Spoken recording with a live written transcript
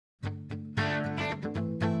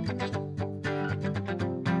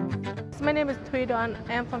My name is Thuy Doan.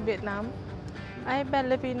 I am from Vietnam. I've been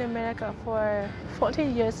living in America for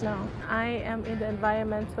 14 years now. I am in the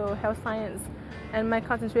environmental health science and my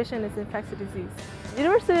concentration is infectious disease.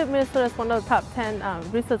 University of Minnesota is one of the top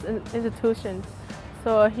 10 research institutions.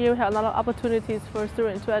 So here we have a lot of opportunities for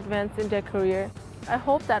students to advance in their career. I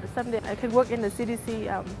hope that someday I can work in the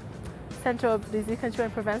CDC Center of Disease Control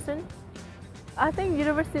and Prevention. I think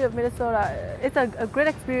University of Minnesota is a great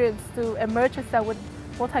experience to immerse yourself with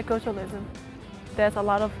multiculturalism. There's a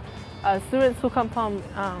lot of students who come from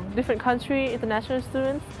different countries, international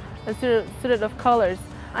students, and students of colors.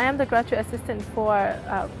 I am the graduate assistant for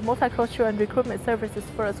multicultural and recruitment services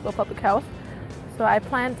for the School of Public Health. So I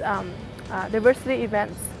planned diversity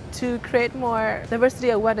events to create more diversity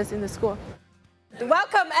awareness in the school.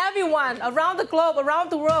 Welcome everyone around the globe,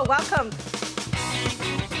 around the world, welcome.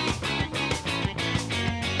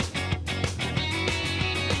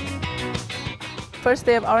 First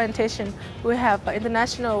day of orientation, we have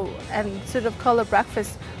international and student of color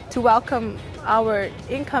breakfast to welcome our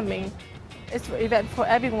incoming. It's an event for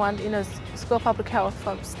everyone in the School of Public Health,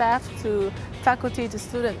 from staff to faculty to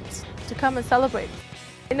students, to come and celebrate.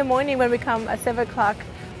 In the morning when we come at 7 o'clock,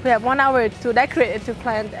 we have 1 hour to decorate and to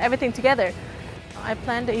plan everything together. I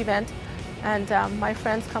planned the event and my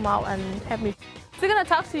friends come out and help me. They're gonna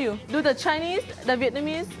talk to you. Do the Chinese, the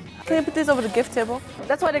Vietnamese. Can you put this over the gift table?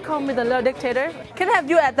 That's why they call me the little dictator. Can I have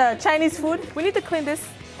you at the Chinese food? We need to clean this.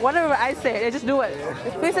 Whatever I say, they just do it.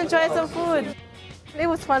 Please enjoy some food. It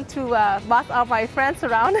was fun to boss all my friends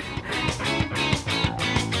around.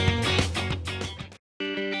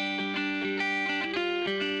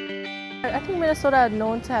 I think Minnesota is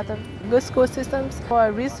known to have the good school systems.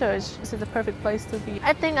 For research, this is the perfect place to be.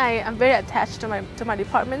 I think I am very attached to my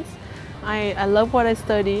departments. I love what I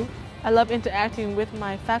study. I love interacting with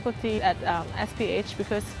my faculty at SPH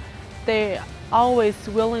because they're always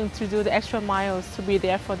willing to do the extra miles to be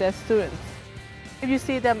there for their students. If you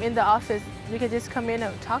see them in the office, you can just come in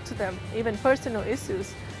and talk to them, even personal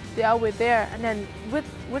issues. They are always there. And then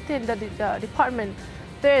within the department,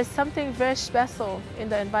 there is something very special in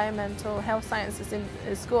the environmental health sciences in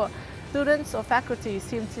school. Students or faculty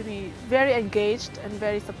seem to be very engaged and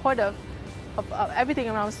very supportive of everything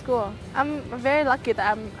around school. I'm very lucky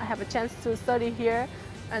that I have a chance to study here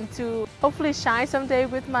and to hopefully shine someday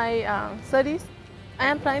with my studies. I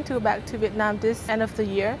am planning to go back to Vietnam this end of the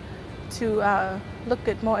year to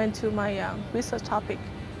look more into my research topic.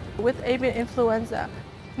 With avian influenza,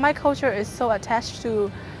 my culture is so attached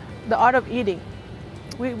to the art of eating.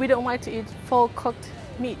 We don't like to eat full cooked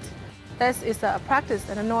meat. This is a practice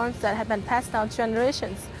and a norm that have been passed down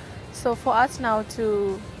generations. So for us now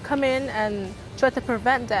to come in and try to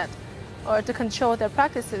prevent that or to control their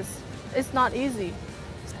practices, it's not easy.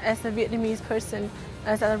 As a Vietnamese person,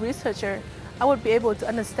 as a researcher, I would be able to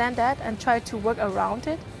understand that and try to work around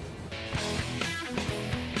it.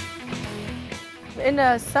 In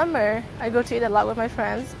the summer, I go to eat a lot with my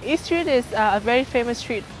friends. East Street is a very famous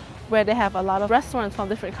street where they have a lot of restaurants from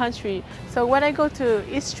different countries. So when I go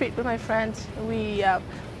to East Street with my friends, we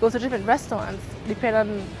go to different restaurants, depending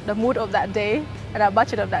on the mood of that day and our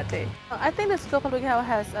budget of that day. I think the School of Public Health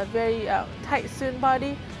has a very tight student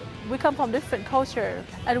body. We come from different cultures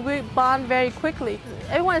and we bond very quickly.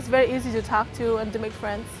 Everyone is very easy to talk to and to make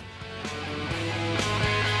friends.